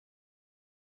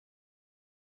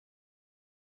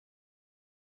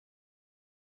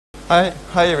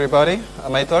Hi everybody.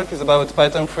 My talk is about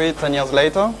Python 3 10 years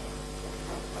later.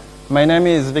 My name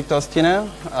is Victor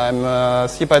Stinner. I'm a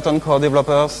C Python core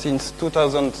developer since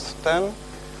 2010.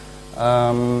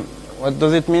 What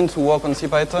does it mean to work on C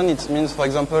Python? It means, for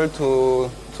example,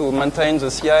 to maintain the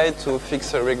CI, to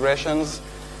fix regressions,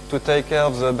 to take care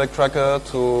of the bug tracker,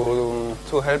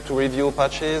 to help to review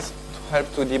patches, to help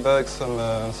to debug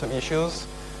some issues,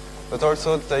 but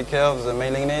also to take care of the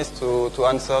mailing list, to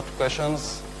answer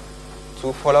questions,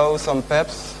 to follow some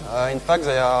PEPs. In fact,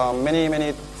 there are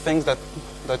many things that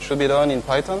should be done in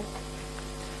Python.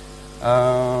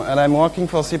 And I'm working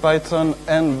for CPython,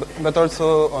 but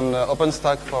also on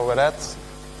OpenStack for Red Hat.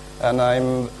 And I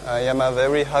am a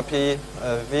very happy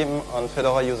Vim on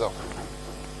Fedora user.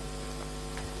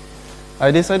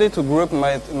 I decided to group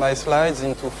my slides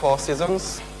into 4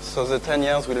 seasons. So the 10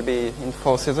 years will be in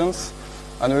 4 seasons.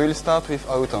 And we will start with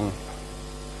autumn.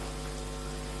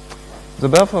 The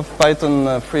birth of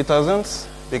Python 3000,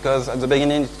 because at the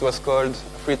beginning it was called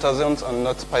 3000 and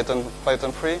not Python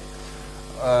 3,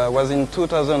 was in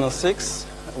 2006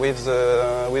 with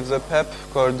the PEP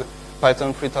called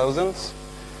Python 3000.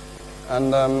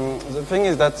 And the thing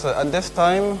is that at this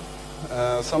time,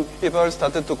 some people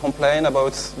started to complain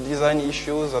about design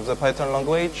issues of the Python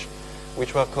language,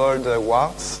 which were called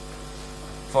warts.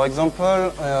 For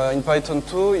example, in Python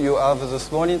 2, you have the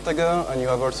small integer and you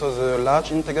have also the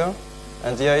large integer.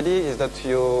 And the idea is that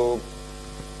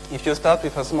if you start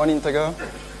with a small integer,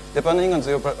 depending on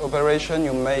the operation,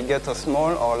 you may get a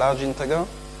small or large integer.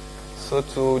 So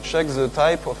to check the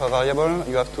type of a variable,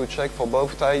 you have to check for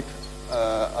both types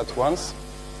at once.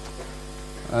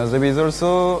 There is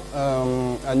also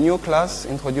a new class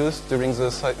introduced during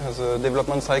the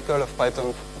development cycle of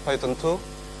Python 2,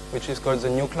 which is called the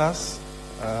new class.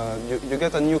 You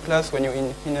get a new class when you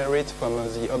inherit from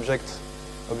the object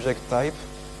type.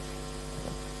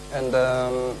 And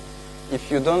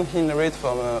if you don't inherit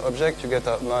from an object, you get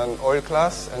an old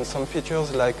class, and some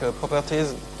features like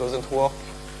properties doesn't work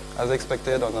as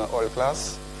expected on an old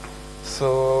class.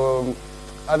 So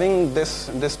having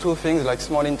these two things like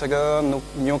small integer,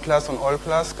 new class, and old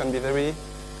class can be very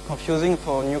confusing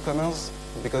for newcomers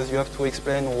because you have to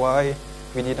explain why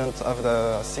we didn't have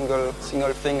the single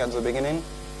thing at the beginning.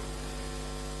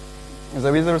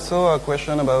 There is also a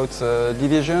question about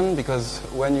division, because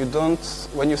when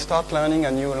you start learning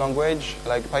a new language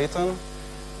like Python,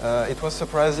 it was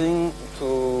surprising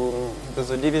that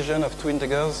the division of two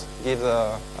integers gives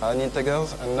an integer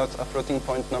and not a floating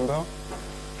point number.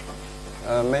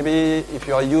 Maybe if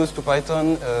you are used to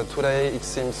Python today, it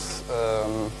seems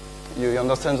you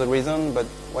understand the reason, but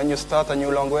when you start a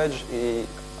new language,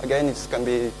 again, it can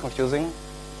be confusing.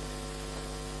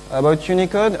 About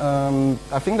Unicode,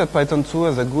 I think that Python 2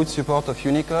 has a good support of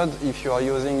Unicode if you are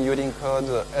using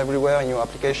Unicode everywhere in your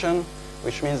application,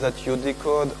 which means that you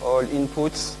decode all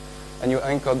inputs and you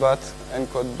encode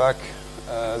back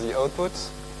the outputs.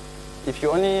 If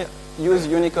you only use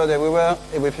Unicode everywhere,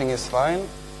 everything is fine.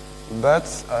 But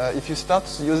if you start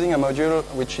using a module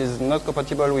which is not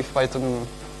compatible with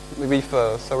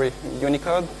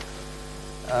Unicode,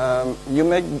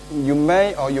 you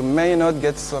may or you may not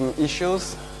get some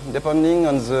issues depending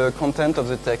on the content of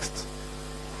the text.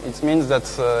 It means that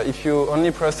if you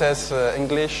only process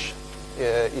English,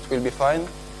 it will be fine.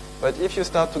 But if you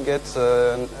start to get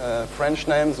French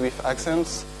names with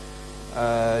accents,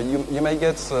 you may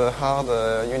get hard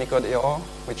Unicode error,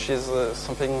 which is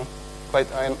something quite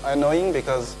annoying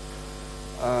because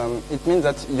it means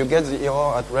that you get the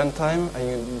error at runtime and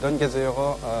you don't get the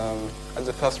error at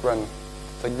the first run.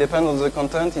 So it depends on the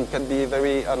content, it can be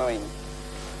very annoying.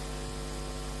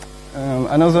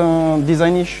 Another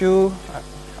design issue,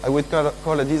 I would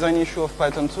call a design issue of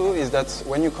Python 2, is that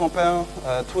when you compare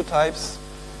two types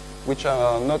which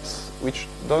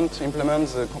don't implement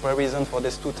the comparison for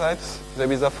these two types,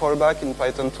 there is a fallback in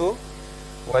Python 2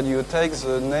 where you take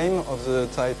the name of the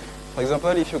type. For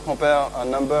example, if you compare a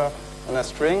number and a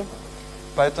string,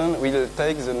 Python will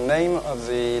take the name of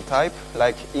the type,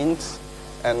 like int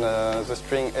and the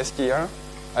string str,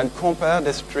 and compare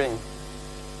the string.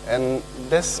 And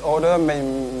this order may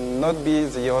not be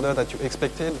the order that you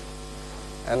expected.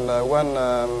 And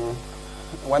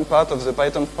one part of the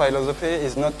Python philosophy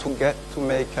is not to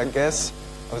make a guess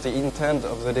of the intent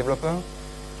of the developer,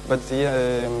 but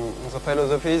the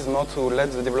philosophy is more to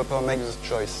let the developer make the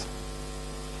choice.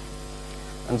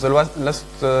 And the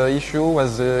last issue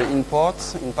was the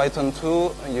import. In Python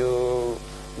 2, you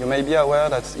may be aware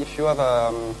that if you have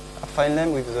a file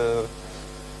name with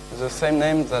the same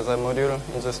name as a module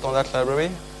in the standard library,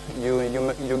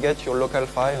 you get your local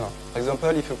file. For example,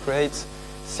 if you create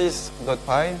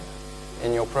sys.py,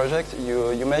 in your project,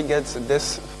 you may get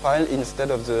this file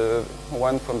instead of the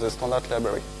one from the standard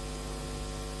library.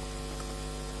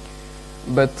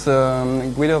 But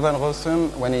Guido van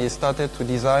Rossum, when he started to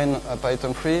design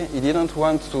Python 3, he didn't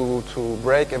want to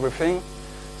break everything,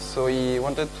 so he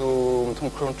wanted to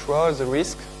control the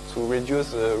risk, to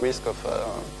reduce the risk of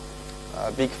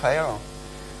a big failure.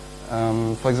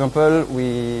 For example,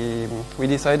 we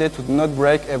decided to not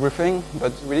break everything,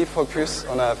 but really focus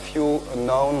on a few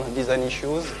known design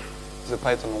issues, the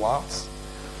Python warts.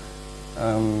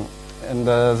 And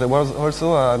there was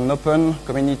also an open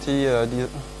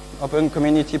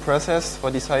community process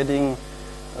for deciding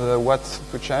what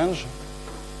to change.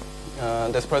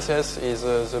 This process is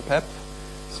the PEP.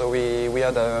 So we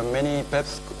had many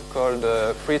PEPs called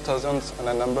 3000 and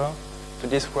a number to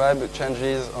describe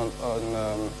changes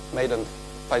made on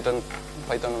Python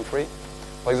 3.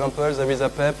 For example, there is a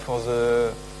PEP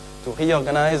to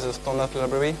reorganize the standard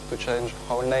library to change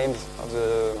whole names of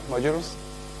the modules.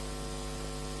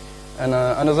 And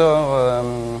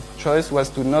another choice was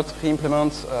to not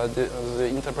re-implement the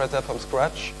interpreter from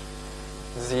scratch.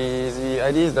 The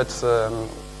idea is that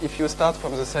if you start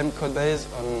from the same code base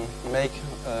and make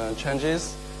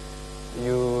changes,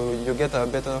 you get a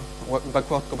better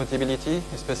backward compatibility,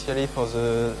 especially for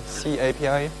the C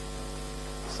API.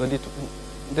 So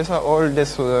these are all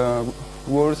these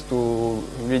rules to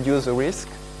reduce the risk.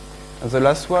 And the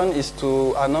last one is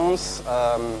to announce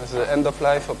the end of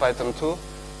life for Python 2,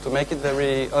 to make it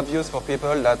very obvious for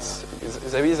people that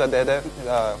there is a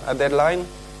deadline.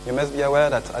 You must be aware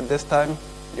that at this time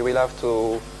you will have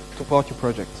to port your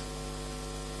project.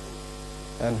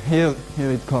 And here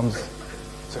it comes.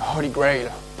 The holy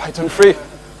grail, Python 3.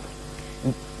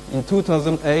 In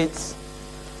 2008,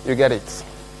 you get it.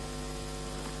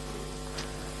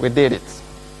 We did it.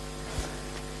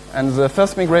 And the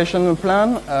first migration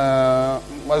plan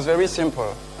was very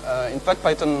simple. In fact,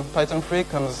 Python 3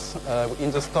 comes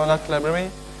in the standard library.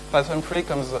 Python 3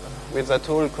 comes with a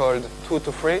tool called 2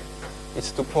 to 3.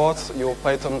 It's to port your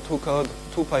Python 2 code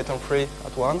to Python 3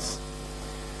 at once.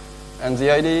 And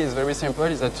the idea is very simple,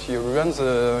 is that you run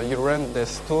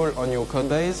this tool on your code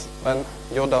base and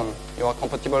you're done. You are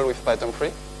compatible with Python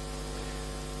 3.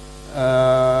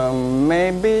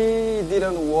 Maybe it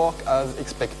didn't work as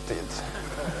expected.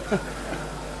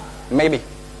 Maybe.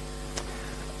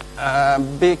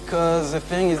 Because the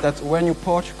thing is that when you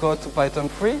port your code to Python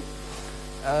 3,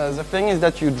 the thing is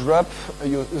that you drop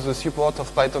the support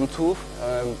of Python 2,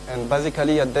 and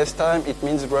basically at this time it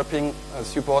means dropping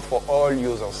support for all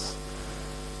users.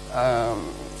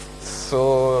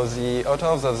 So the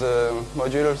authors of the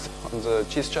modules on the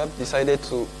cheese shop decided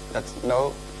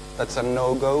that's a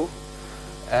no-go,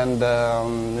 and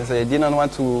they didn't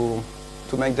want to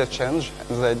make the change.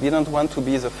 They didn't want to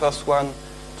be the first one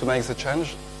to make the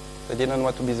change. They didn't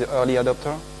want to be the early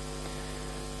adopter.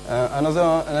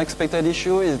 Another unexpected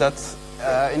issue is that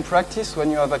in practice, when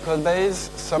you have a code base,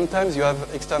 sometimes you have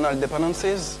external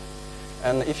dependencies.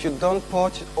 And if you don't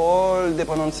port all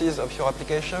dependencies of your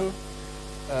application,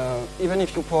 even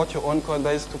if you port your own code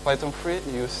base to Python 3,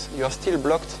 you are still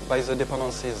blocked by the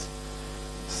dependencies.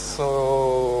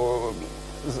 So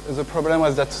the problem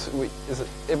was that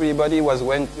everybody was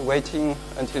waiting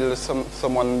until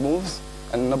someone moves,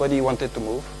 and nobody wanted to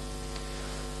move.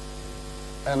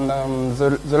 And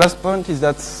the last point is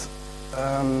that,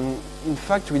 in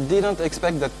fact, we didn't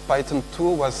expect that Python 2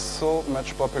 was so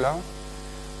much popular.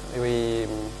 We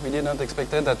didn't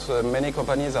expect that many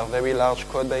companies have very large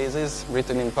code bases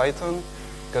written in Python,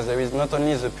 because there is not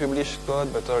only the published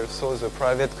code, but also the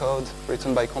private code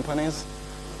written by companies.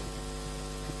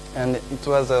 And it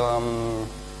was,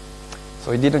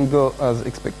 so it didn't go as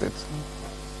expected.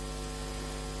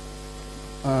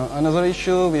 Another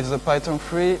issue with the Python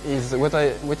 3 is what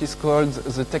is called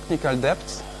the technical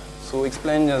debt. To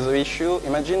explain the issue,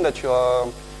 imagine that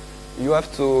you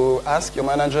have to ask your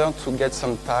manager to get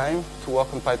some time to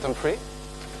work on Python 3.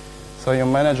 So your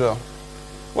manager,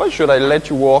 why should I let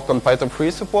you work on Python 3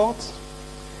 support?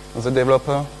 And the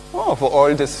developer, oh, for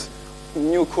all these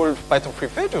new cool Python 3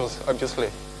 features, obviously.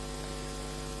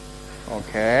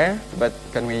 Okay, but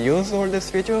can we use all these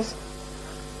features?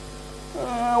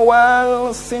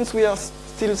 Well, since we are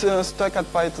still stuck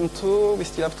at Python 2, we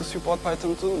still have to support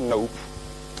Python 2? Nope.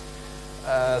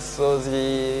 So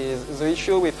the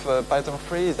issue with Python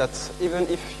 3 is that even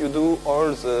if you do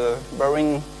all the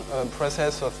boring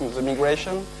process of the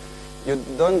migration, you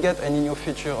don't get any new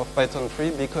feature of Python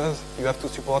 3 because you have to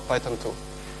support Python 2.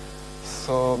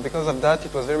 So because of that,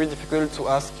 it was very difficult to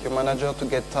ask your manager to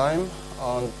get time,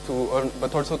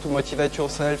 but also to motivate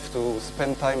yourself to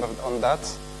spend time on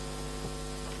that.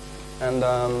 And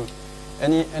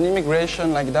Any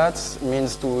migration like that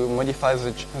means to modify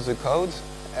the code,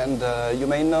 and you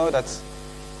may know that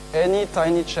any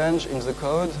tiny change in the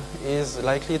code is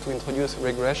likely to introduce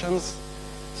regressions.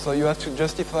 So you have to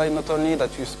justify not only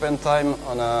that you spend time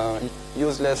on a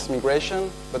useless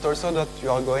migration, but also that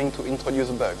you are going to introduce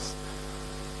bugs.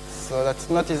 So that's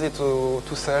not easy to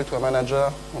sell to a manager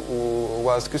who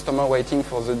was customer waiting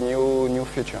for the new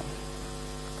feature.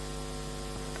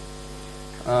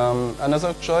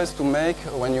 Another choice to make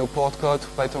when you port code to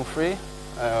Python 3,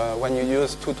 when you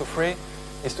use 2 to 3,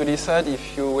 is to decide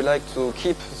if you would like to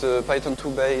keep the Python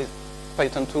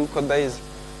 2 code base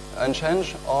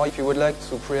unchanged, or if you would like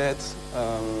to create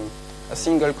a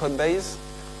single code base,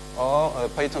 or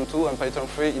Python 2 and Python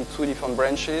 3 in 2 different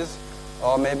branches,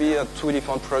 or maybe 2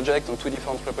 different projects and 2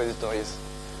 different repositories.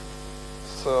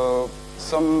 So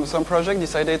some projects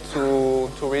decided to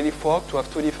really fork, to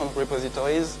have 2 different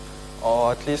repositories,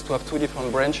 or at least to have 2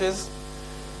 different branches.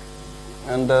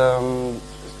 And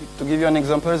to give you an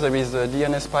example, there is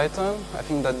DNS Python. I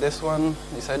think that this one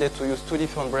decided to use 2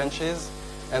 different branches,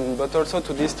 but also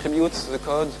to distribute the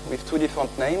code with 2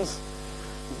 different names,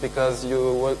 because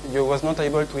you was not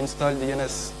able to install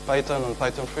DNS Python on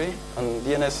Python 3, and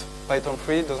DNS Python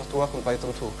 3 doesn't work on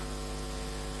Python 2.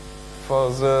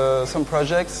 For some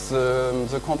projects,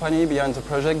 the company behind the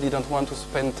project didn't want to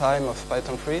spend time of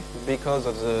Python 3 because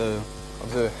of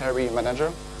the hairy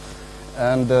manager.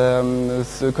 And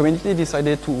the community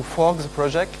decided to fork the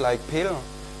project like Pill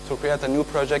to create a new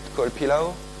project called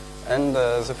Pillow. And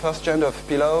the first change of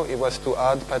Pillow, it was to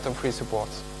add Python 3 support.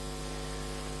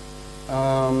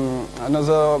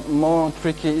 Another more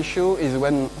tricky issue is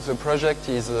when the project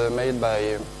is made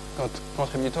by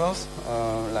contributors,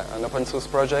 like an open source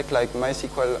project like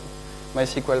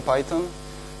MySQL Python,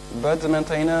 but the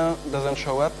maintainer doesn't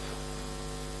show up.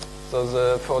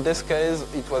 So for this case,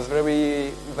 it was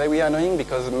very, very annoying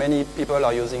because many people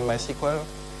are using MySQL,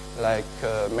 like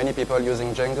many people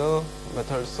using Django,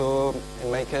 but also in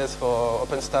my case for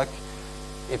OpenStack,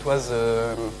 it was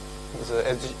the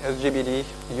SGBD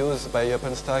used by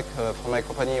OpenStack for my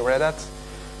company Red Hat.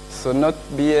 So not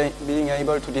being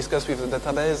able to discuss with the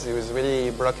database, it was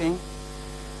really blocking.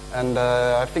 And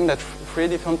I think that 3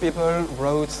 different people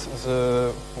wrote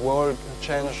the whole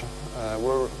change,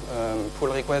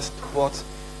 pull request to port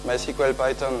MySQL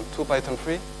Python to Python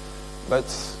 3. But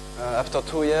after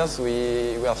 2 years,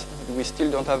 we still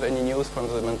don't have any news from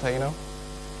the maintainer.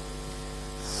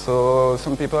 So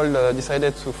some people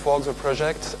decided to fork the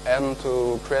project and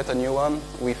to create a new one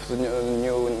with the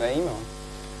new name.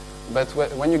 But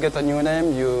when you get a new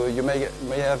name, you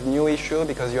may have new issue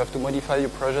because you have to modify your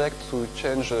project to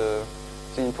change the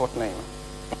import name.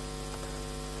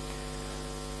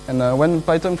 And when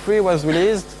Python 3 was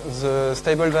released, the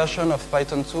stable version of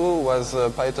Python 2 was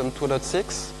Python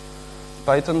 2.6.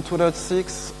 Python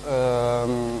 2.6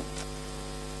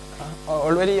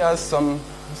 already has some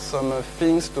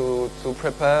things to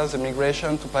prepare the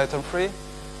migration to Python 3.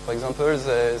 For example,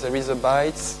 there is a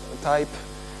bytes type,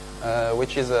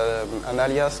 which is an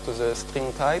alias to the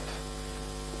string type.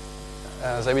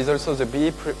 There is also the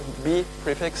B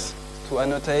prefix to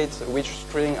annotate which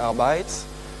string are bytes.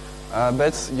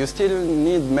 But you still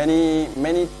need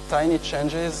many tiny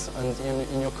changes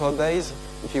in your code base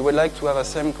if you would like to have a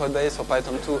same code base for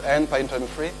Python 2 and Python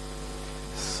 3.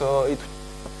 So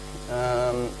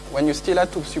when you still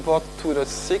had to support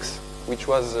 2.6, which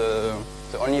was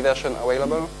the only version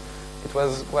available, it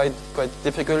was quite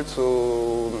difficult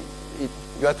to.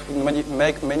 You had to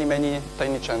make many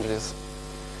tiny changes.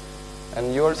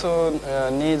 And you also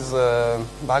need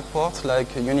backports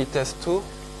like unit test 2,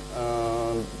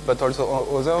 but also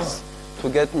others to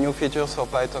get new features for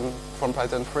Python from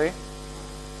Python 3.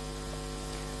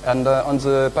 And on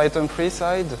the Python 3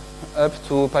 side, up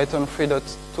to Python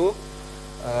 3.2,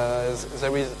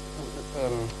 there is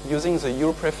using the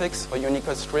U prefix for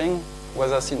Unicode string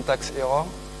was a syntax error.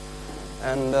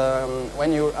 And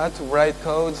when you had to write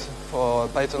code for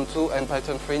Python 2 and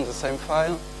Python 3 in the same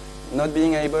file, not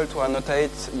being able to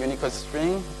annotate Unicode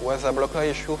string was a blocker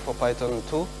issue for Python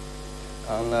 2.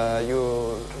 And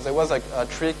there was a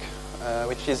trick,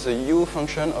 which is the U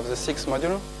function of the 6th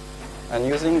module. And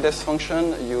using this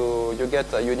function, you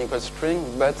get a Unicode string,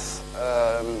 but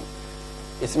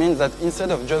it means that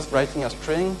instead of just writing a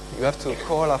string, you have to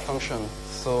call a function.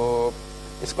 So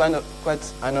it's quite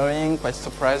annoying, quite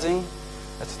surprising.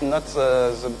 It's not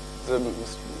the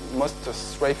most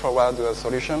straightforward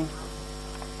solution.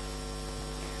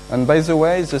 And by the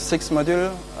way, the 6th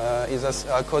module is a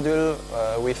module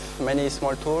with many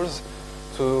small tools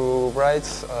to write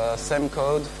same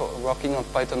code for working on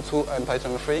Python 2 and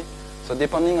Python 3. So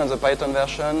depending on the Python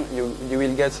version, you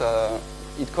will get,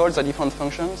 it calls the different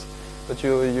functions, but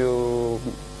in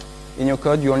your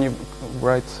code, you only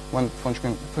write one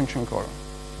function call.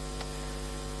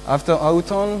 After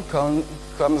Autumn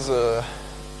comes the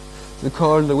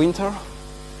cold winter.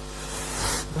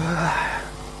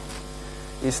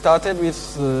 It started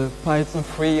with Python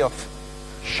 3 of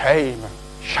shame.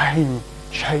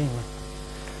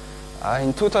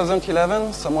 In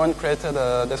 2011, someone created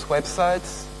this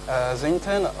website. The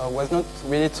intent was not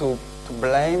really to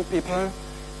blame people.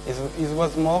 It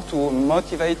was more to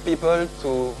motivate people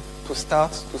to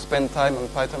start to spend time on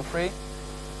Python 3.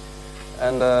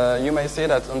 And you may see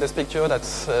that on this picture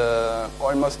that's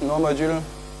almost no module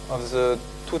of the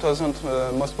 2000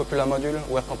 most popular module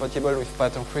were compatible with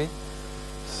Python 3.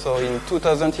 So in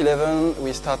 2011,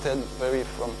 we started very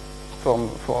from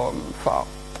far.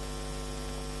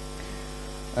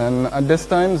 And at this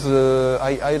time,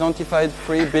 I identified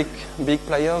three big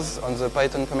players on the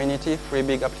Python community, three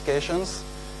big applications.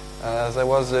 There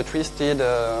was the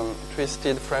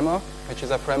Twisted framework, which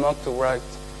is a framework to write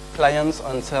clients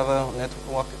on server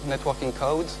networking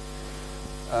code.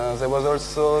 There was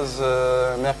also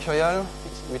the Mercurial,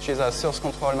 which is a source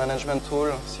control management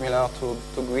tool similar to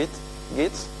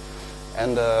Git.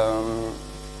 And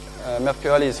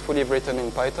Mercurial is fully written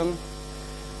in Python.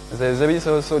 There is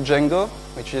also Django,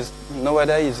 which is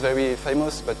nowadays very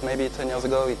famous, but maybe 10 years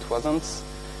ago it wasn't.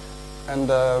 And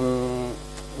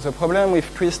the problem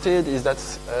with Twisted is that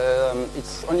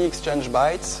it's only exchange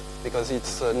bytes because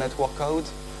it's network code.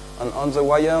 And on the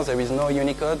wire there is no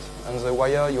Unicode. On the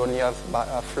wire you only have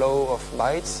a flow of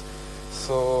bytes.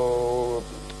 So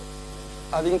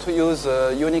having to use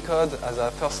Unicode as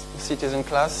a first citizen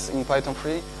class in Python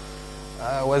 3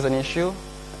 was an issue.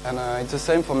 And it's the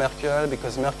same for Mercurial,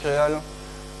 because Mercurial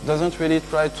doesn't really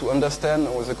try to understand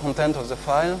the content of the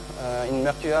file. In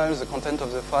Mercurial, the content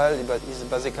of the file is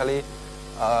basically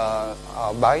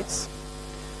bytes.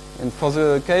 And for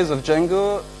the case of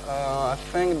Django, I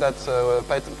think that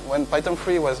when Python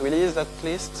 3 was released, at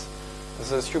least,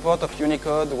 the support of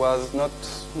Unicode was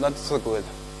not so good.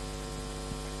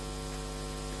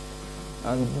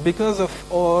 And because of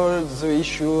all the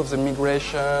issue of the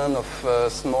migration of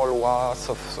small was,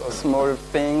 of small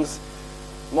things,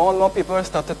 more and more people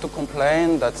started to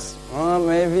complain that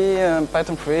maybe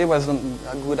Python 3 wasn't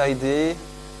a good idea.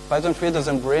 Python 3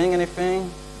 doesn't bring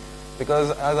anything, because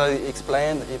as I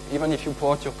explained, even if you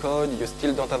port your code, you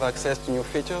still don't have access to new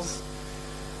features.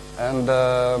 And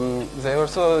they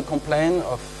also complain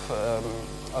of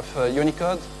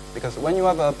Unicode, because when you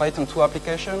have a Python 2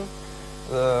 application,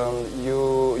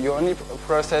 you only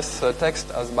process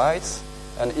text as bytes,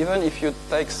 and even if you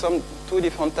take two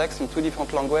different texts in two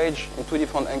different languages, in two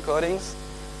different encodings,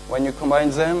 when you combine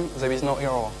them, there is no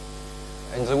error.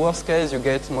 In the worst case, you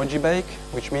get mojibake,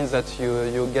 which means that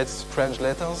you get strange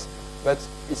letters, but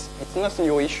it's not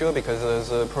your issue because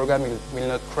the program will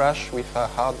not crash with a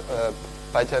hard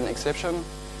Python exception.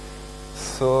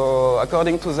 So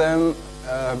according to them,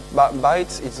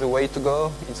 bytes is the way to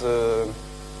go. It's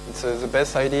the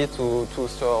best idea to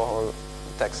store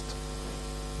text.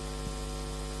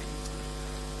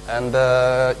 And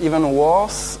even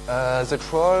worse, the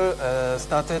troll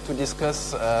started to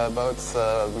discuss about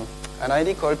an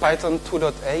idea called Python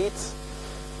 2.8.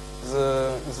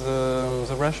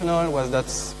 The rationale was that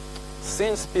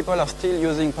since people are still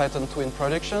using Python 2 in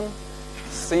production,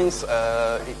 since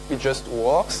it just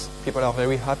works, people are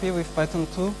very happy with Python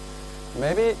 2,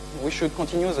 maybe we should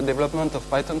continue the development of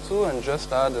Python 2 and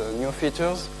just add new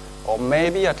features, or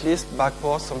maybe at least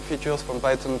backport some features from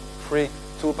Python 3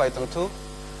 to Python 2.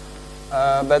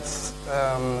 But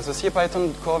the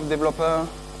CPython core developer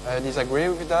disagree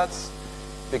with that,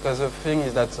 because the thing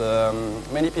is that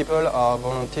many people are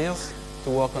volunteers to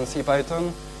work on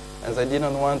CPython, and they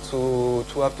didn't want to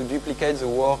have to duplicate the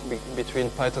work between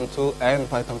Python 2 and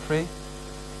Python 3.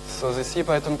 So the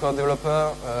CPython core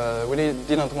developer really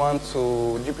didn't want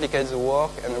to duplicate the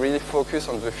work and really focus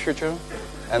on the future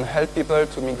and help people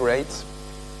to migrate.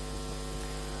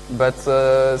 But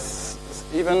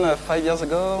even 5 years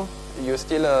ago, you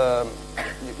still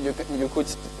you could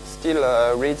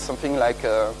still read something like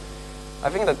I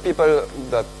think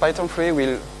that Python 3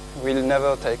 will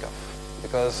never take off,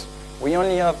 because we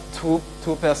only have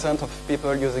 2% of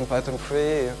people using Python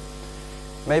 3.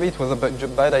 Maybe it was a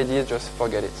bad idea, just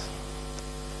forget it.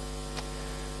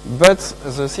 But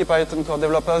the CPython core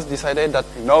developers decided that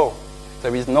no,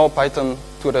 there is no Python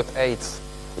 2.8.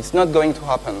 It's not going to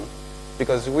happen,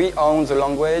 because we own the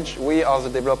language, we are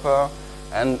the developer,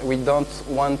 and we don't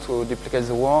want to duplicate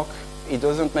the work. It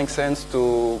doesn't make sense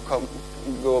to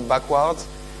go backwards.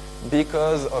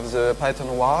 because of the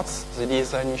Python warts, the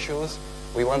design issues.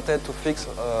 We wanted to fix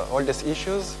all these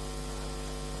issues.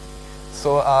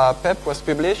 So PEP was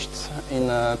published in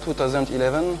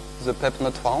 2011, the PEP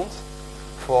Not Found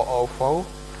 404.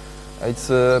 It's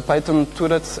a Python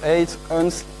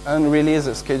 2.8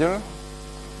 unreleased schedule.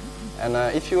 And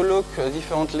if you look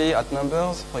differently at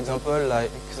numbers, for example,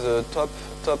 like the top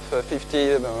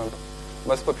 50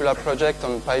 most popular project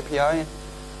on PyPI,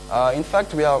 in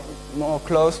fact, we are more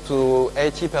close to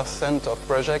 80% of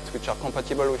projects which are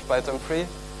compatible with Python 3.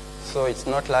 So it's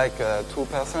not like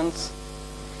 2%.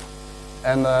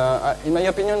 And in my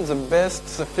opinion, the best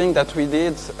thing that we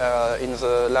did in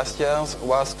the last years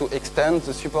was to extend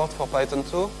the support for Python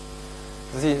 2.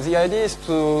 The idea is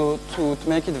to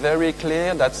make it very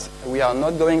clear that we are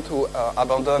not going to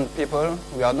abandon people.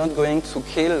 We are not going to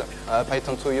kill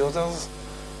Python 2 users.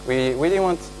 We really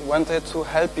wanted to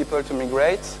help people to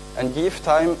migrate and give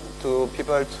time to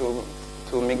people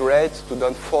to migrate, to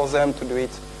don't force them to do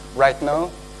it right now.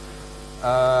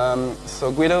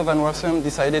 So Guido van Rossum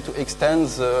decided to extend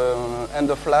the end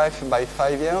of life by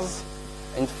 5 years.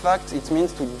 In fact, it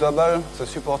means to double the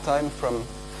support time from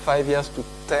 5 years to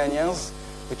 10 years,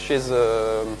 which is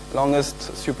the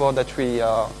longest support that we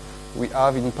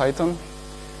have in Python.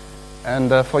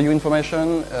 And for your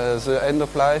information, the end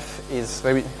of life is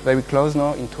very, very close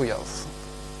now, in 2 years.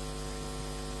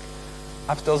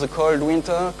 After the cold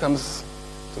winter comes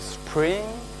the spring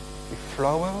with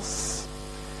flowers.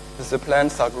 The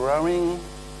plants are growing,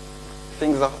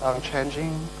 things are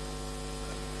changing.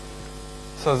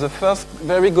 So the first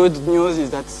very good news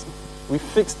is that we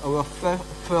fixed our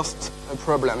first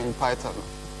problem in Python.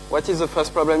 What is the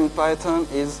first problem in Python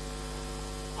is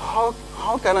how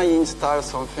can I install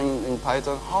something in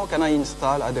Python? How can I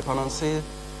install a dependency?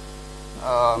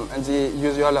 And the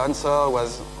usual answer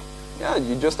was, yeah,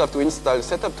 you just have to install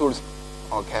setup tools.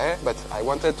 Okay, but I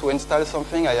wanted to install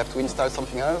something, I have to install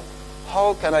something else.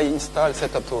 How can I install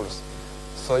setup tools?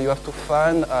 So you have to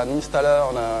find an installer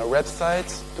on a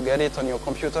website to get it on your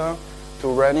computer, to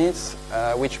run it,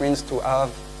 which means to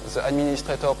have the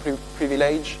administrator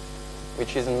privilege,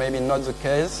 which is maybe not the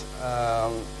case.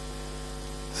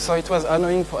 So it was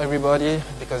annoying for everybody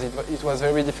because it was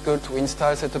very difficult to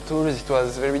install setup tools. It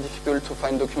was very difficult to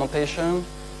find documentation.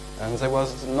 And there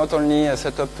was not only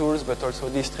setup tools, but also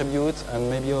distribute and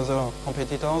maybe other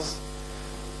competitors.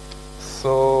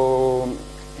 So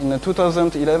in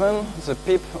 2011, the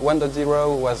PIP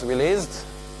 1.0 was released.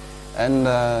 And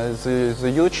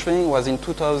the huge thing was in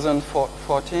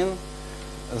 2014,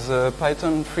 the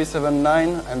Python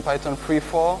 3.7.9 and Python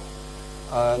 3.4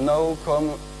 now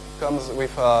comes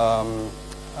with a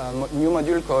new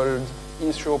module called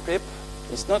install pip.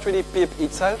 It's not really pip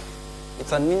itself,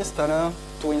 it's an installer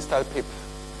to install pip.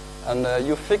 And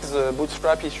you fix the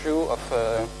bootstrap issue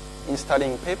of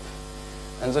installing pip.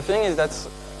 And the thing is that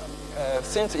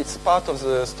since it's part of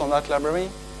the standard library,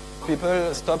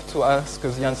 people stopped to ask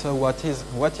the answer, what is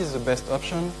the best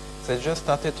option? They just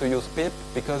started to use pip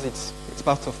because it's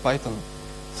part of Python.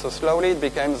 So slowly it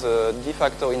became the de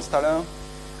facto installer.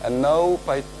 And now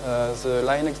the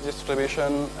Linux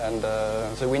distribution and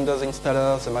the Windows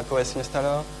installer, the macOS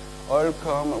installer, all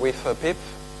come with pip.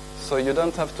 So you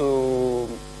don't have to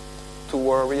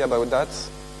worry about that.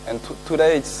 And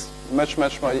today it's much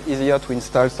more easier to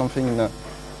install something,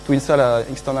 to install an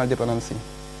external dependency.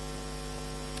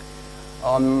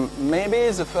 Maybe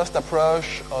the first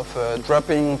approach of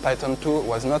dropping Python 2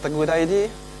 was not a good idea.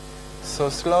 So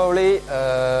slowly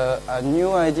a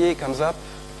new idea comes up.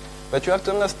 But you have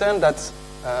to understand that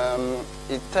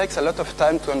it takes a lot of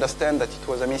time to understand that it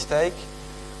was a mistake.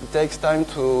 It takes time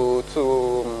to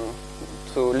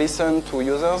listen to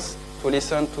users, to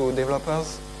listen to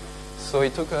developers. So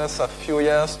it took us a few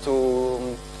years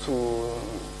to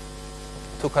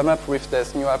come up with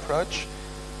this new approach.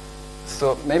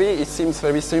 So maybe it seems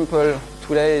very simple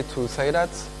today to say that,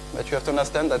 but you have to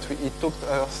understand that it took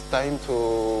us time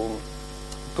to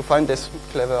find this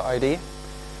clever idea.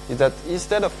 Is that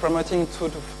instead of promoting 2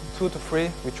 to 3,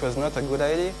 which was not a good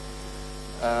idea,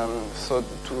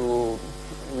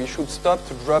 we should stop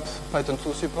to drop Python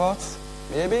 2 supports.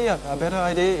 Maybe a better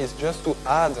idea is just to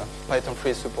add Python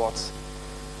 3 supports.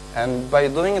 And by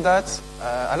doing that,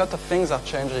 a lot of things are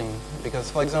changing.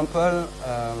 Because, for example,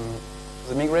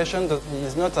 the migration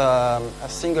is not a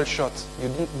single shot.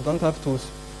 You don't have to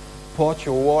port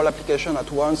your whole application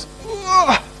at once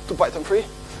to Python 3.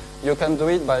 You can do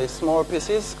it by small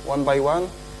pieces, one by one.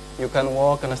 You can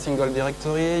work on a single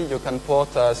directory. You can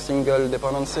port a single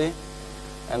dependency.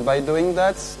 And by doing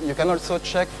that, you can also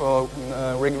check for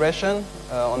regression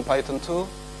on Python 2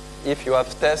 if you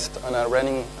have tests on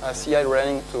a CI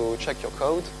running to check your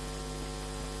code.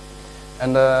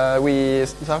 And we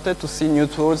started to see new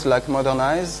tools like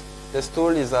Modernize. This tool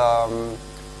is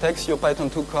takes your Python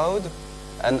 2 code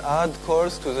and add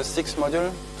calls to the 6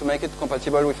 module to make it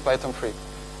compatible with Python 3.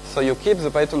 So you keep the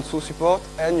Python 2 support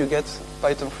and you get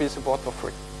Python 3 support for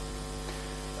free.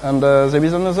 And there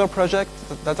is another project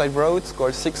that I wrote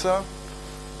called Sixer.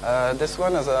 This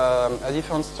one has a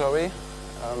different story.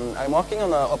 I'm working on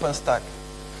OpenStack.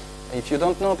 If you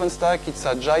don't know OpenStack, it's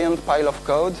a giant pile of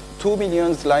code, 2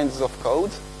 million lines of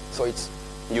code, so it's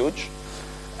huge.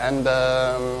 And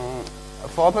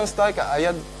for OpenStack,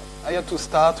 I had to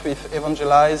start with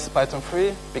evangelize Python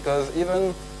 3, because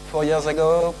even 4 years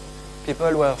ago,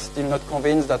 people were still not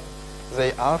convinced that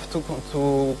they have to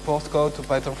port code to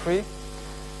Python 3.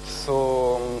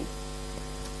 So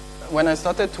when I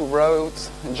started to write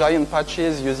giant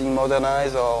patches using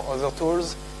Modernize or other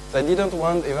tools, I didn't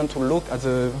want even to look at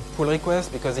the pull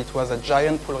request because it was a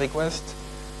giant pull request.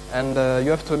 And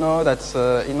you have to know that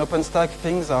in OpenStack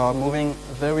things are moving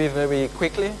very, very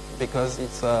quickly because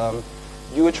it's a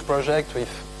huge project with,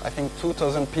 I think,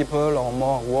 2,000 people or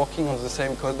more working on the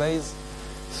same code base.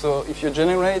 So if you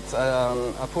generate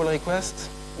a pull request,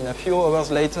 in a few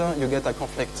hours later you get a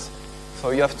conflict.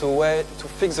 So you have to wait to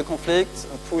fix the conflict,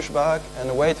 push back,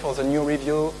 and wait for the new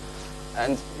review,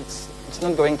 and it's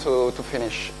not going to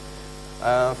finish.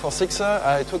 For Sixer,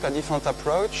 I took a different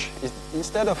approach.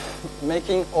 Instead of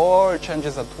making all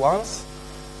changes at once,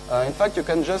 in fact, you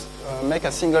can just make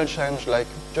a single change, like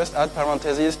just add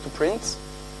parentheses to print,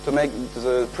 to make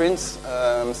the print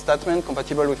statement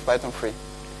compatible with Python 3.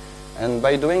 And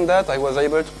by doing that, I was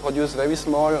able to produce very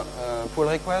small pull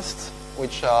requests,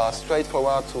 which are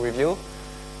straightforward to review.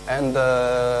 And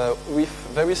with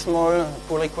very small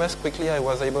pull requests, quickly I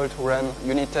was able to run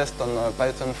unit tests on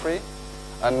Python 3.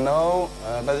 And now,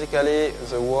 basically,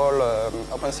 the whole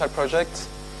OpenStack project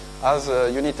has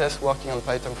unit tests working on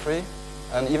Python 3.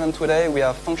 And even today, we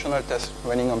have functional tests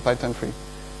running on Python 3.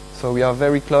 So we are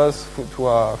very close to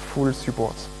our full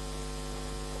support.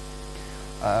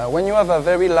 When you have a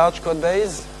very large code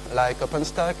base, like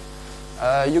OpenStack,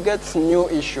 you get new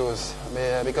issues.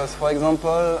 Because, for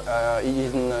example,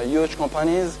 in huge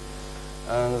companies,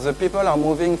 the people are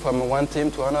moving from one team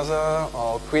to another,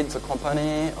 or quit the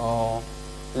company, or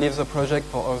leave the project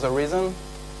for other reason.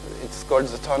 It's called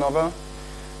the turnover.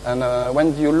 And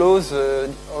when you lose the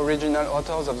original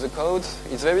authors of the code,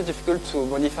 it's very difficult to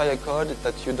modify a code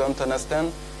that you don't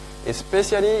understand,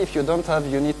 especially if you don't have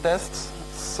unit tests.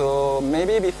 So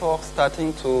maybe before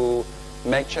starting to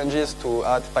make changes to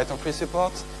add Python 3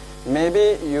 support,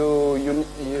 maybe you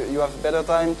have better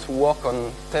time to work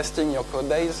on testing your code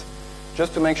base,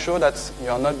 just to make sure that you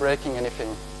are not breaking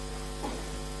anything.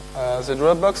 The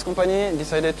Dropbox company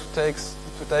decided to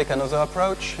take another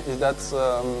approach, is that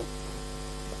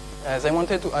they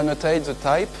wanted to annotate the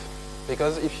type,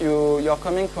 because if you're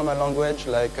coming from a language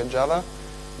like Java,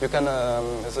 you can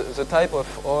the type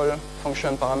of all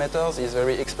function parameters is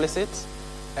very explicit,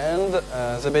 and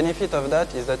the benefit of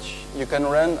that is that you can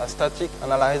run a static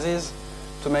analysis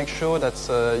to make sure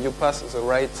that you pass the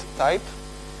right type.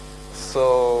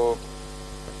 So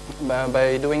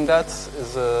by doing that,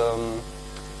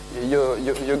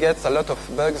 you get a lot of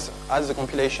bugs at the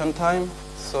compilation time,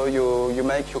 so you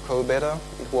make your code better,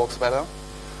 it works better.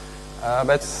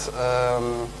 But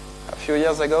a few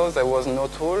years ago, there was no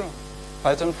tool.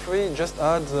 Python 3 just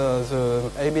had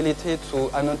the ability to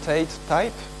annotate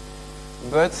type,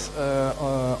 but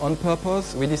on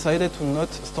purpose, we decided to not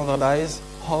standardize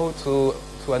how to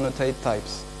annotate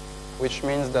types, which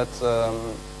means that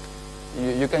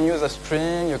you can use a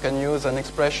string, you can use an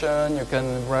expression, you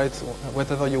can write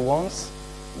whatever you want,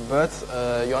 but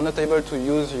you are not able to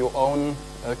use your own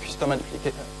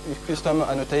custom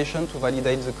annotation to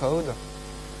validate the code.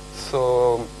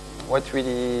 So what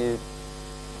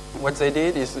they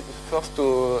did is first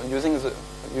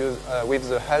with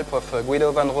the help of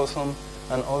Guido van Rossum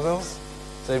and others,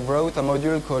 they wrote a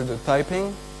module called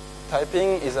typing.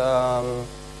 Typing is a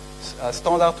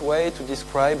standard way to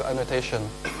describe annotation,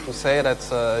 to say that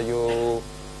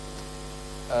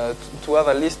to have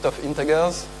a list of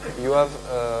integers, you have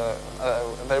a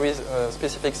very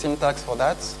specific syntax for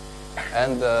that,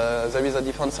 and there is a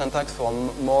different syntax for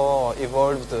more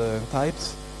evolved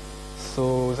types.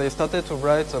 So they started to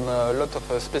write on a lot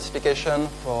of specification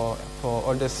for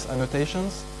all these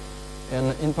annotations.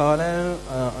 And in parallel,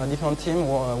 a different team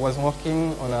was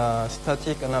working on a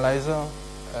static analyzer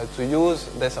to use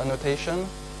this annotation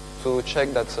to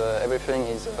check that everything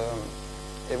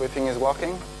is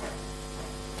working.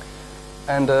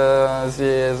 And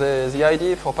the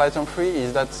idea for Python 3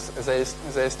 is that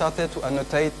they started to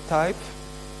annotate type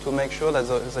to make sure that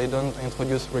they don't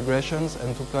introduce regressions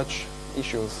and to catch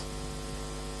issues.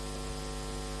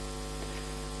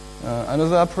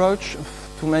 Another approach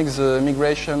to make the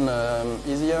migration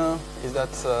easier is that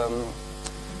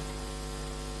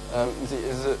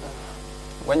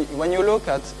when you look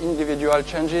at individual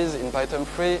changes in Python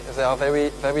 3, they are very,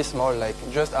 very small, like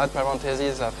just add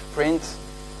parentheses of print.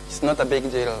 It's not a big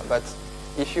deal. But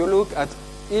if you look at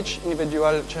each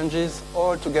individual changes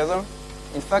all together,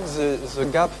 in fact, the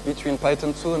gap between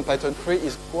Python 2 and Python 3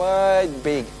 is quite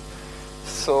big.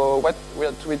 So what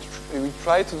we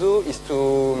try to do is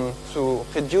to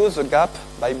reduce the gap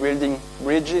by building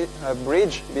a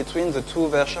bridge between the two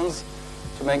versions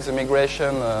to make the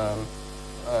migration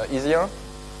easier.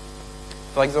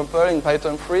 For example, in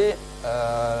Python 3,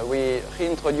 we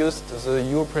reintroduced the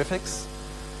U prefix.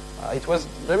 It was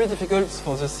very difficult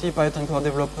for the C Python core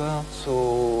developer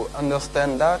to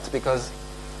understand that because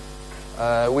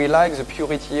we like the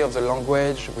purity of the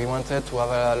language. We wanted to have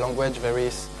a language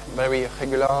very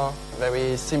regular,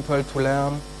 very simple to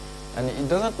learn. And it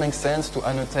doesn't make sense to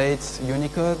annotate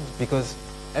Unicode because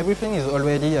everything is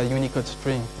already a Unicode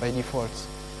string by default.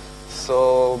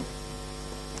 So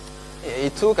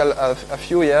it took a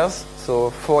few years,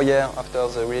 so 4 years after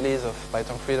the release of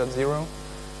Python 3.0,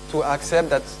 to accept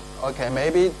that, okay,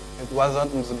 maybe it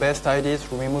wasn't the best idea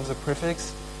to remove the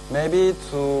prefix. Maybe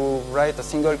to write a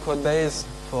single code base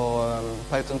for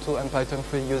Python 2 and Python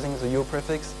 3 using the U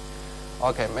prefix.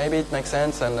 Okay, maybe it makes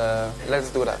sense, and let's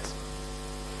do that.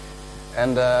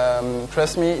 And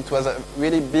trust me, it was a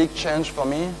really big change for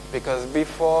me, because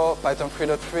before Python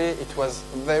 3.3, it was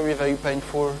very, very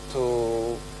painful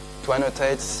to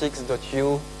annotate 6.u,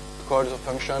 to call the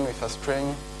function with a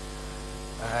string.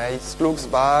 It looks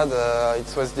bad.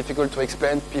 It was difficult to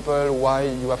explain to people why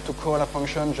you have to call a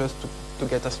function just to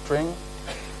get a string.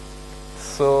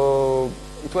 So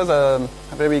it was a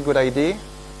very good idea.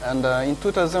 And in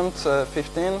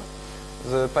 2015,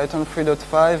 the Python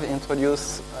 3.5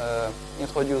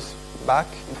 introduced back,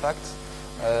 in fact,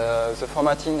 the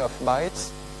formatting of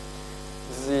bytes.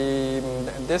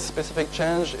 This specific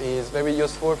change is very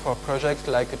useful for projects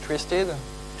like Twisted,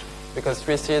 because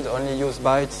Twisted only use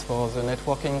bytes for the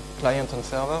networking client and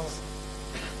servers.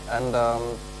 And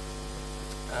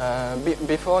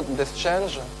before this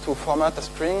change, to format a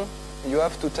string, you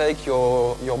have to take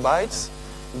your bytes,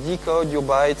 decode your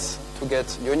bytes to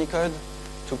get Unicode,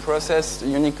 to process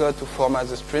Unicode to format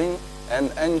the string,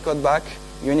 and encode back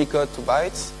Unicode to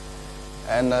bytes.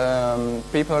 And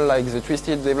people like the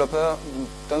Twisted developer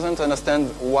doesn't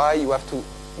understand why you have to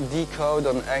decode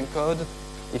and encode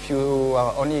if you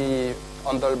are only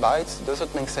handle bytes. It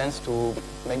doesn't make sense to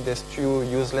make these two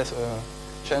useless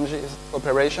changes,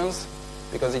 operations,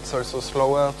 because it's also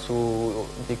slower to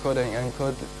decode and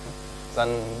encode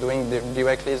than doing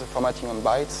directly the formatting on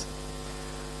bytes.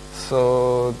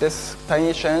 So this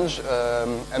tiny change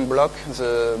unblocked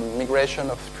the migration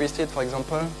of Twisted, for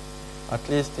example. At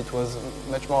least it was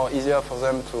much more easier for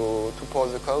them to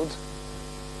pause the code.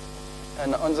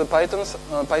 And on the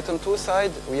Python 2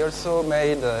 side, we also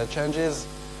made changes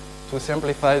to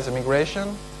simplify the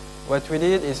migration. What we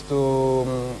did is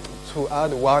to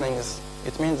add warnings.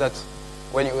 It means that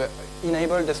when you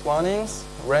enable these warnings,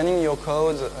 running your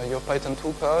code, your Python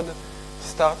 2 code,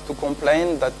 start to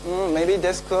complain that maybe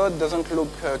this code doesn't look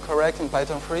correct in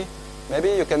Python 3.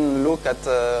 Maybe you can look at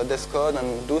this code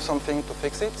and do something to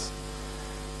fix it.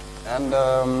 And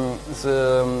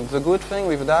the good thing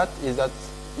with that is that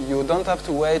you don't have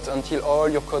to wait until all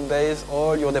your code base,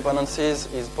 all your dependencies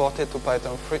is ported to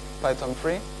Python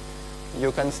 3.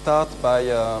 You can start by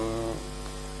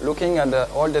looking at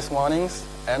all these warnings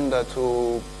and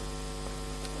to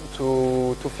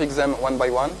fix them one by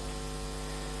one.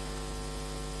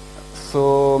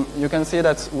 So you can see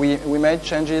that we made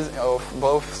changes of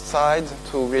both sides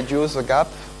to reduce the gap.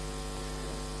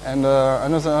 And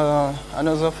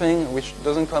another thing which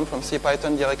doesn't come from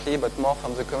CPython directly, but more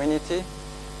from the community,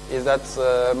 is that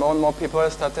more and more people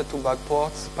started to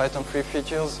backport Python 3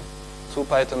 features to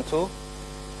Python 2,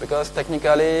 because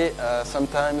technically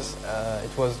sometimes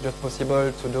it was just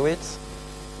possible to do it.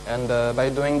 And by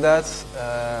doing that,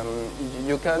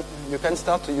 you can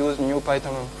start to use new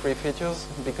Python 3 features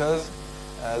because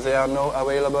they are now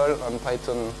available on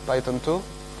Python 2.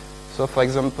 So for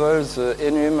example, the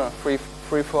enum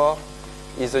 3.4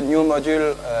 is a new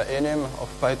module enum of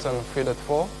Python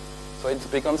 3.4. So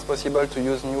it becomes possible to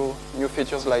use new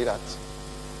features like that.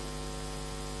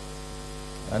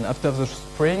 And after the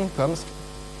spring comes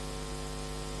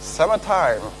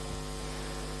summertime.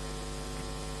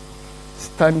 It's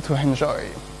time to enjoy.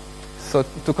 So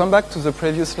to come back to the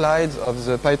previous slides of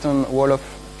the Python wall of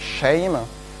shame,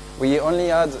 we only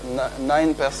had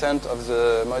 9% of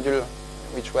the module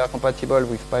which were compatible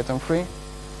with Python 3.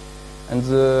 And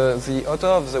the author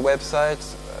of the website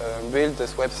built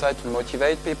this website to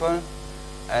motivate people.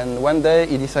 And one day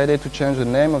he decided to change the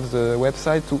name of the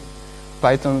website to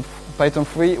Python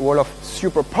 3 Wall of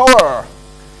Superpower.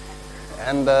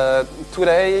 And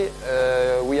today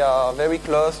we are very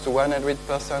close to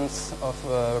 100% of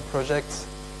projects,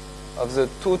 of the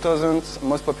 2,000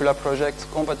 most popular projects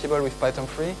compatible with Python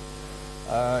 3.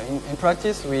 In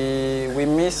practice, we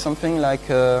miss something like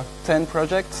 10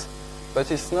 projects, but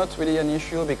it's not really an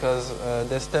issue because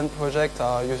these 10 projects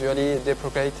are usually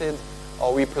deprecated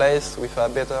or replaced with a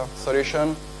better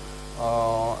solution,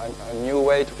 or a new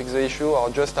way to fix the issue, or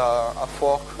just a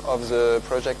fork of the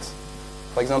project.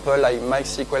 For example, like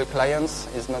MySQL clients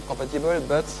is not compatible,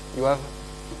 but you have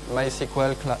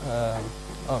MySQL,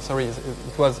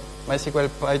 it was MySQL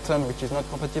Python which is not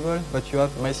compatible, but you have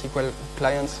MySQL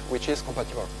clients which is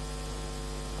compatible.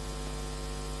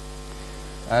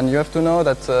 And you have to know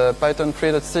that Python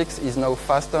 3.6 is now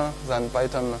faster than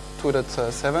Python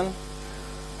 2.7.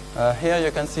 Here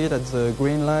you can see that the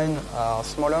green line are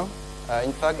smaller.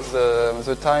 In fact,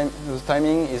 the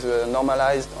timing is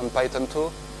normalized on Python 2.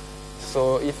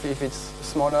 So if it's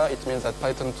smaller, it means that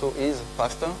Python 2 is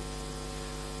faster.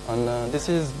 And this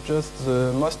is just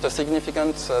the most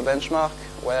significant benchmark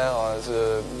where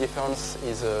the difference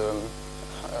is the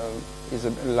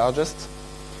largest.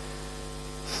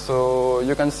 So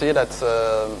you can see that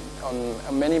on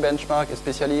many benchmarks,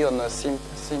 especially on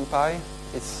SymPy,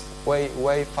 it's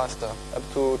way faster, up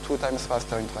to 2 times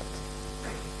faster in fact.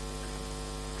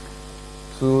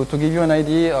 To give you an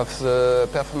idea of the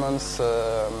performance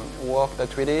work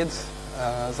that we did,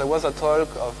 there was a talk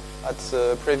at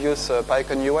the previous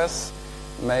PyCon US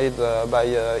made by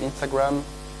Instagram,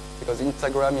 because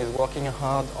Instagram is working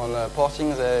hard on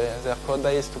porting their code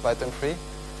base to Python 3.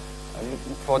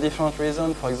 For different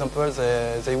reasons. For example,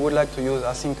 they would like to use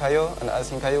async.io, and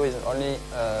async.io is only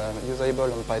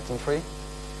usable on Python 3.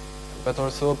 But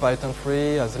also Python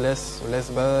 3 has less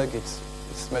bug, it's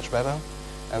much better.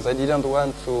 And they didn't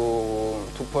want to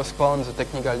postpone the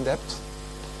technical debt.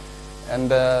 And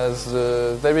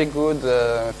the very good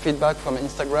feedback from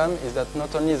Instagram is that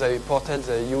not only they ported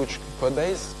the huge code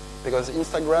base, because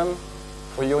Instagram,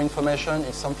 for your information,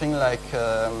 is something like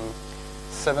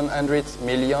 700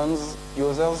 million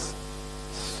users.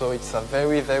 So it's a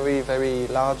very, very, very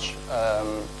large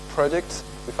project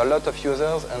with a lot of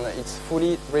users, and it's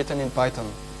fully written in Python.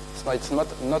 So it's not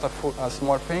a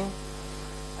small thing.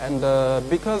 And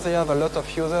because they have a lot of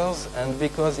users, and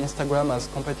because Instagram has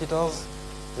competitors,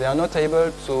 they are not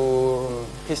able to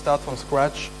restart from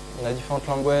scratch in a different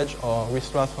language or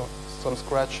restart from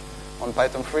scratch on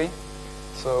Python 3.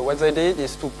 So what they did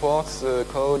is to port the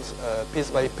code piece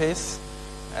by piece,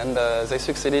 and they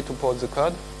succeeded to port the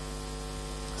code.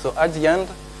 So at the end,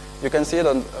 you can see it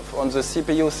on the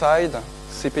CPU side.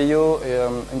 CPU,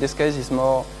 in this case, is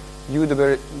more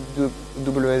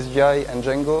UWSGI and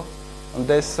Django. On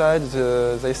this side,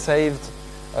 they saved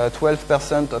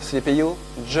 12% of CPU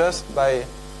just by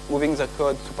moving the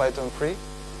code to Python 3.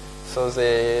 So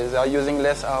they are using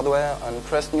less hardware, and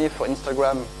trust me, for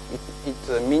Instagram,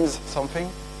 it means something,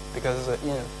 because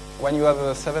when you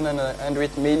have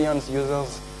 700 million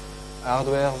users,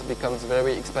 hardware becomes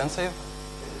very expensive.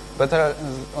 But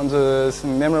on the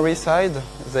memory side,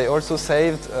 they also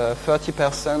saved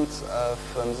 30%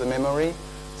 from the memory.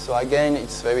 So again,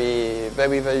 it's very,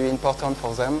 very, very important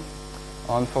for them.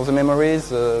 And for the memories,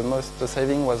 the most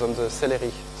saving was on the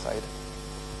Celery side.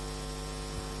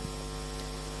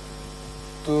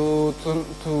 To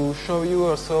show you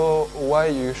also why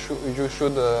you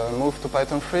should move to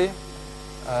Python 3,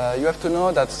 you have to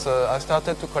know that I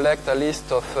started to collect a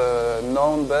list of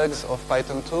known bugs of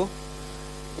Python 2.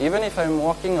 Even if I'm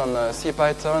working on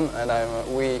CPython and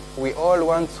we all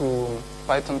want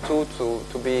Python 2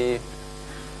 to be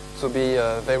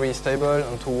very stable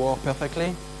and to work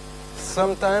perfectly,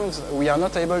 sometimes we are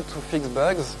not able to fix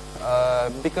bugs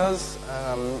because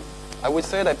I would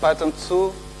say that Python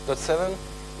 2.7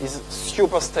 is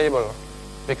super stable,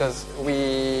 because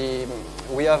we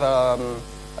have a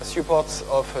support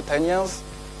of 10 years.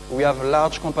 We have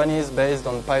large companies based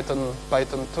on Python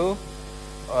 2.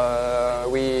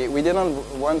 We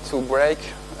didn't want to break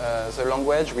the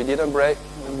language. We didn't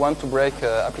want to break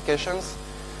applications.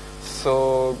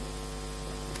 So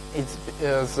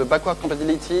the backward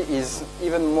compatibility is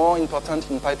even more important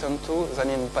in Python 2 than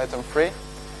in Python 3.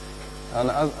 And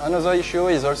another issue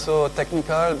is also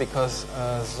technical, because,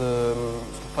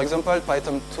 for example,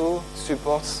 Python 2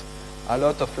 supports a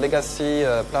lot of legacy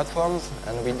platforms,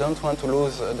 and we don't want to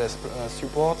lose the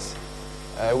supports.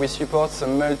 We support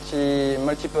some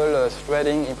multiple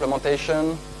threading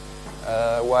implementation,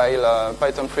 while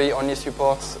Python 3 only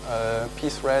supports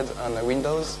pthread and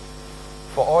Windows.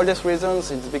 For all these reasons,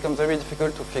 it's become very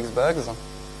difficult to fix bugs.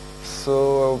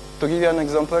 So to give you an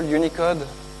example, Unicode,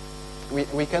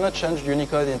 we cannot change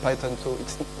Unicode in Python 2.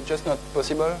 It's just not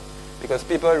possible because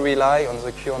people rely on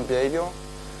the current behavior.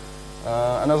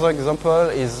 Another example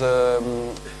is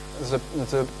the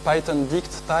Python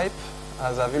dict type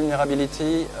has a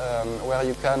vulnerability where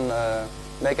you can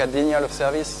make a denial of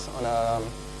service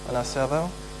on a server.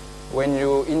 When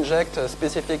you inject a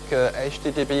specific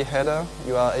HTTP header,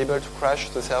 you are able to crash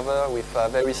the server with a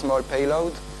very small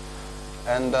payload.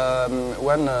 And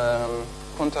one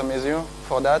countermeasure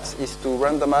for that is to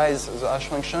randomize the hash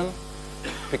function,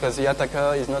 because the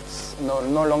attacker is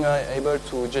no longer able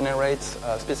to generate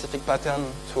a specific pattern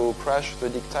to crash the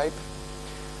dict type.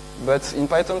 But in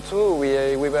Python 2,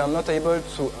 we were not able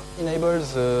to enable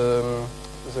the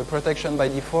protection by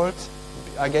default,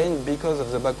 again because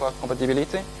of the backward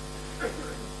compatibility.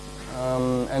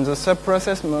 And the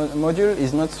sub-process module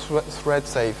is not thread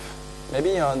safe.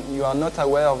 Maybe you are not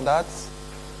aware of that,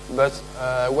 but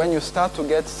when you start to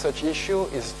get such issue,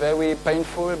 it's very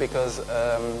painful because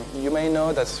you may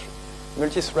know that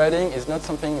multi-threading is not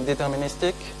something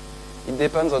deterministic. It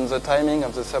depends on the timing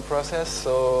of the sub-process,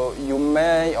 so you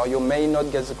may or you may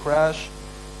not get the crash.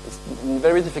 It's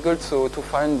very difficult to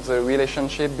find the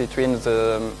relationship between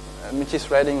the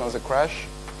multi-threading and the crash,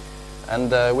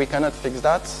 and we cannot fix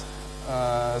that.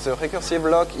 The recursive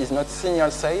lock is not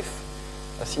signal safe.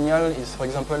 A signal is, for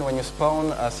example, when you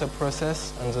spawn a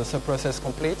sub-process and the sub-process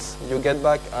completes, you get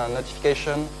back a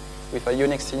notification with a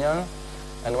unique signal,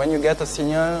 and when you get a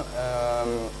signal,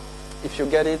 if you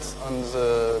get it on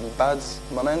the bad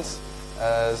moments,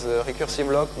 the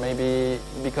recursive lock may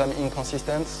become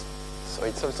inconsistent. So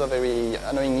it's also a very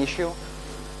annoying issue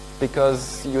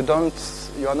because you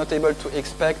are not able to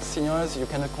expect signals, you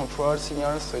cannot control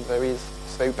signals, so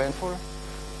it's very painful.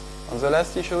 And the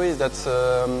last issue is that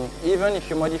even if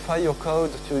you modify your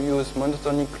code to use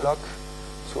monotonic clock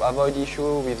to avoid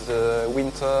issue with the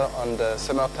winter and the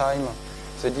summertime,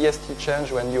 the DST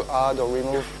change when you add or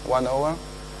remove 1 hour,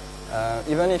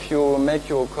 even if you make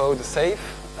your code safe,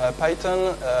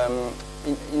 Python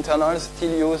internals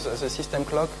still use the system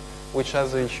clock, which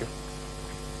has the issue.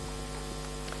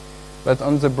 But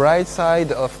on the bright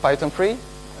side of Python 3,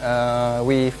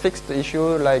 we fixed the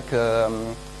issue, like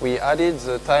we added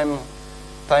the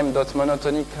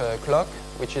time.monotonic clock,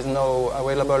 which is now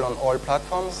available on all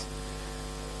platforms.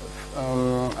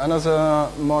 Another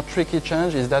more tricky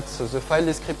change is that the file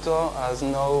descriptor has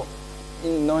now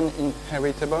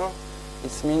non-inheritable.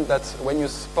 It means that when you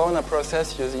spawn a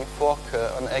process using fork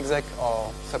on exec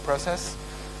or subprocess,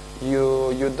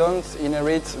 you don't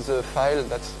inherit the file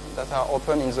that are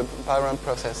open in the parent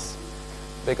process.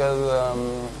 Because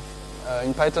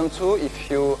in Python 2, if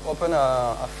you open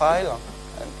a file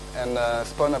and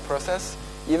spawn a process,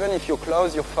 even if you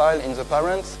close your file in the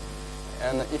parent,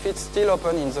 and if it's still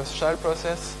open in the shell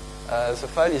process, the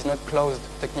file is not closed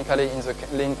technically in the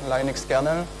Linux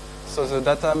kernel. So the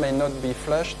data may not be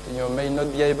flushed. You may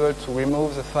not be able to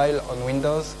remove the file on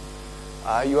Windows.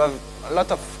 You have a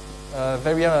lot of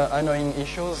very annoying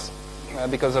issues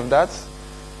because of that.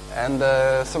 And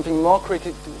something more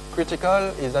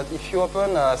critical is that if you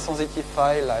open a sensitive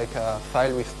file, like a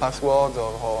file with passwords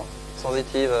or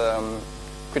sensitive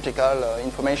critical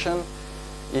information,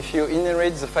 if you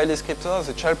inherit the file descriptor,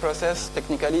 the child process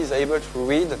technically is able to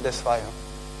read this file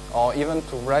or even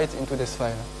to write into this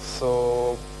file.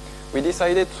 So we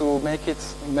decided to make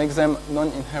them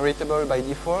non-inheritable by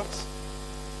default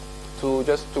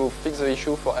just to fix the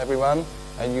issue for everyone,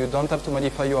 and you don't have to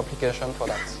modify your application for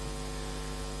that.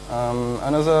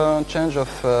 Another change of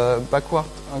backward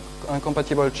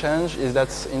incompatible change is that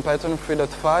in Python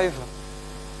 3.5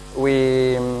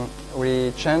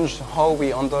 we changed how we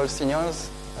handle signals,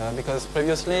 because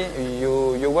previously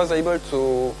you was able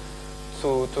to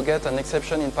get an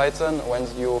exception in Python when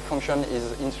your function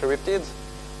is interrupted.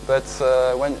 But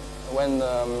when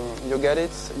you get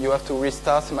it, you have to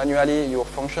restart manually your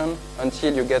function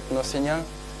until you get no signal.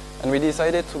 And we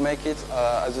decided to make it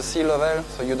at the C level,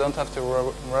 so you don't have to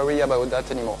worry about that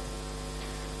anymore.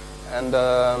 And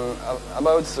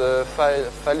about the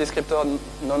file descriptor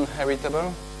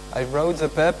non-heritable, I wrote the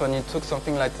PEP, and it took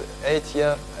something like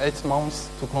 8 months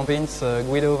to convince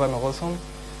Guido van Rossum.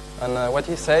 And what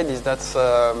he said is that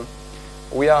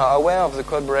we are aware of the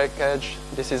code breakage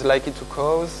this is likely to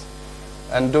cause,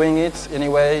 and doing it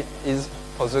anyway is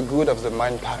for the good of the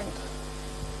mankind.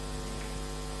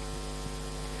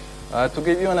 To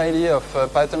give you an idea of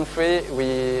Python 3,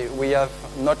 we have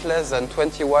not less than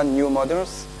 21 new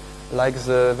modules, like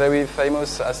the very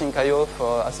famous async.io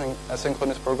for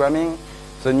asynchronous programming,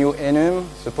 the new enum,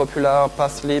 the popular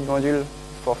parslib module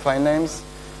for file names,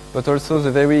 but also the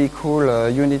very cool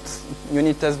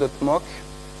unittest.mock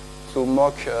to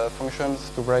mock functions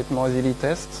to write more easily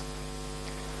tests.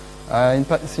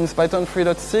 Since Python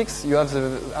 3.6, you have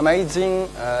the amazing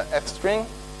f-string.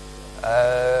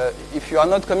 If you are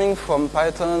not coming from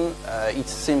Python, it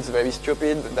seems very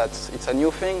stupid that it's a new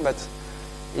thing, but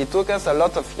it took us a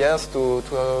lot of years to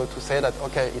say that,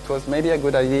 okay, it was maybe a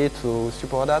good idea to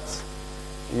support that.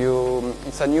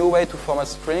 It's a new way to format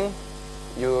string.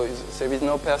 There is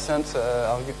no percent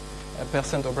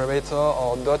operator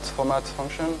or dot format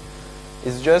function.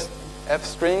 It's just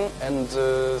f-string, and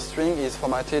the string is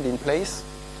formatted in place.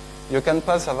 You can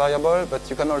pass a variable, but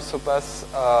you can also pass,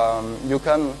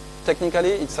 technically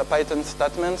it's a Python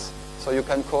statement, so you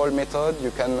can call method,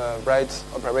 you can write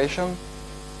operation.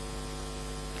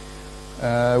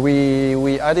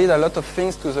 We added a lot of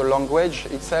things to the language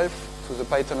itself, to the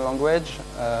Python language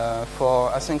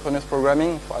for asynchronous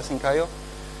programming, for async.io.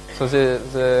 So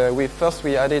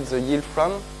we added the yield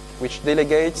from, which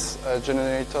delegates a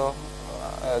generator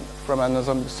from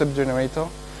another sub-generator.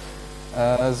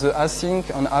 The async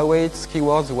and await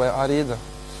keywords were added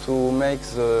to make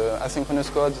the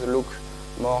asynchronous code look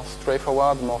more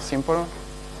straightforward, more simple.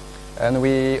 And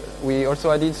we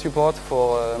also added support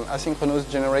for asynchronous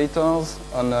generators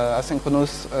and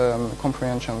asynchronous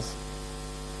comprehensions.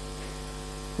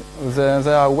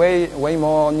 There are way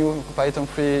more new Python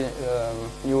 3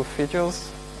 new features,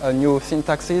 new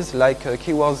syntaxes like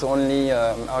keywords-only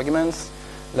arguments,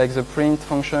 like the print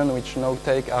function, which now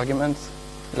take arguments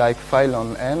like file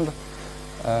and end.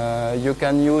 You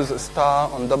can use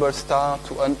star and double star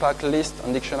to unpack list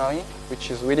and dictionary, which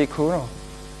is really cool.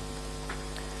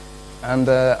 And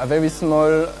a very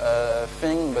small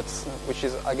thing, but which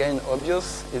is again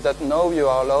obvious, is that now you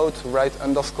are allowed to write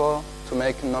underscore to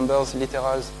make numbers,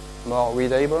 literals more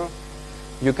readable.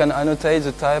 You can annotate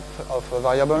the type of a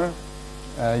variable.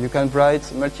 You can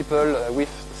write multiple with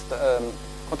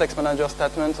context manager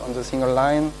statements on the single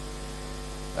line.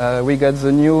 We got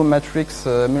the new matrix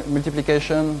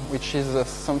multiplication, which is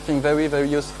something very, very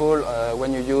useful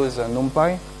when you use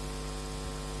NumPy.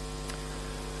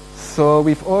 So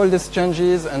with all these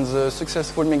changes and the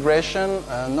successful migration,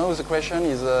 now the question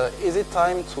is it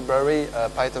time to bury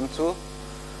Python 2?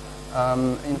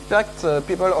 In fact,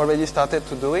 people already started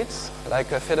to do it, like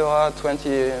Fedora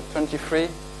 2023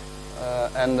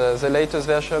 and the latest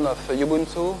version of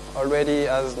Ubuntu already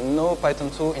has no Python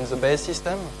 2 in the base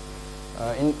system.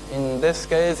 In this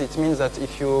case, it means that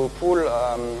if you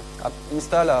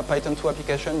install a Python 2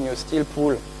 application, you still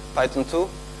pull Python 2.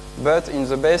 But in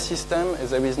the base system,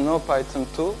 there is no Python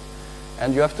 2.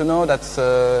 And you have to know that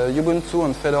Ubuntu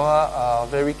and Fedora are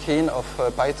very keen of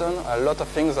Python. A lot of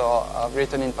things are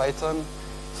written in Python.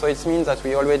 So it means that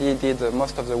we already did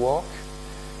most of the work.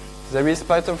 There is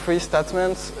Python 3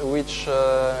 statements, which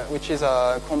is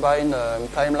a combined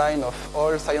timeline of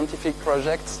all scientific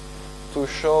projects to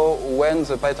show when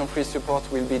the Python 3 support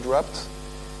will be dropped.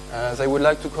 They would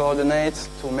like to coordinate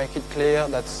to make it clear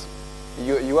that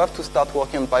you have to start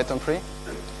working on Python 3.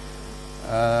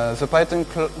 The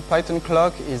Python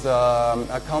clock is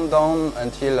a countdown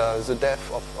until the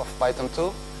death of Python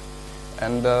 2.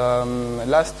 And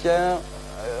last year,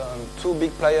 two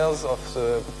big players of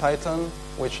the Python,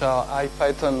 which are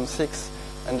IPython 6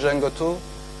 and Django 2,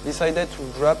 decided to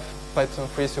drop Python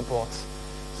 3 support.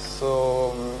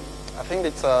 So I think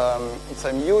it's a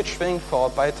huge thing for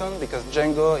Python because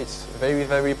Django is very,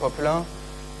 very popular.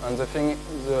 And the thing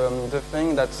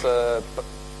that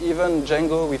even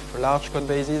Django with large code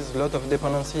bases, a lot of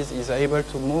dependencies, is able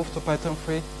to move to Python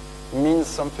 3 means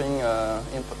something.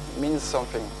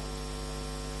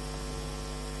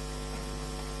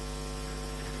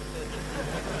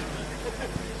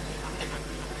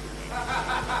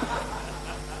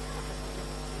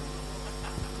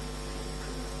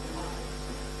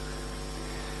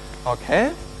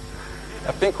 Okay,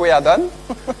 I think we are done.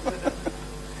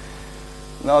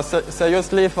 No,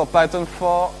 seriously, for Python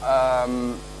 4,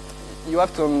 you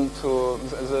have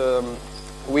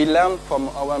we learned from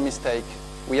our mistake.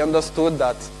 We understood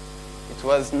that it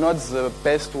was not the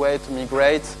best way to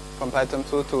migrate from Python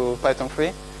 2 to Python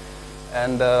 3.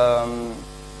 And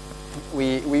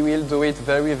we will do it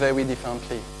very, very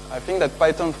differently. I think that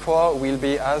Python 4 will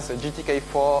be as a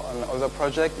GTK4 and other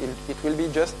project. It will be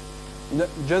just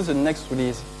the next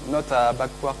release, not a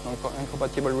backward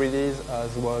incompatible release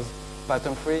as was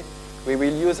Python 3. we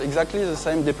will use exactly the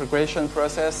same deprecation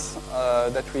process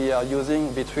that we are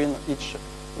using between each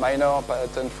minor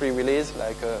patent-free release,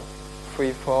 like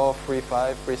 3.4,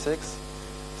 3.5, 3.6.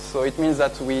 So it means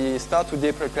that we start to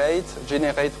deprecate,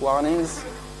 generate warnings,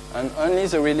 and only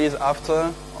the release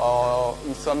after, or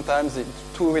sometimes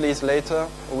 2 releases later,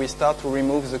 we start to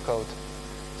remove the code.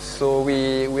 So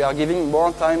we are giving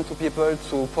more time to people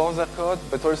to pause their code,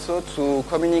 but also to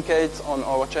communicate on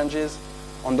our changes,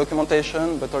 on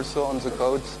documentation, but also on the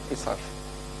code itself.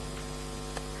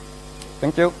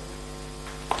 Thank you.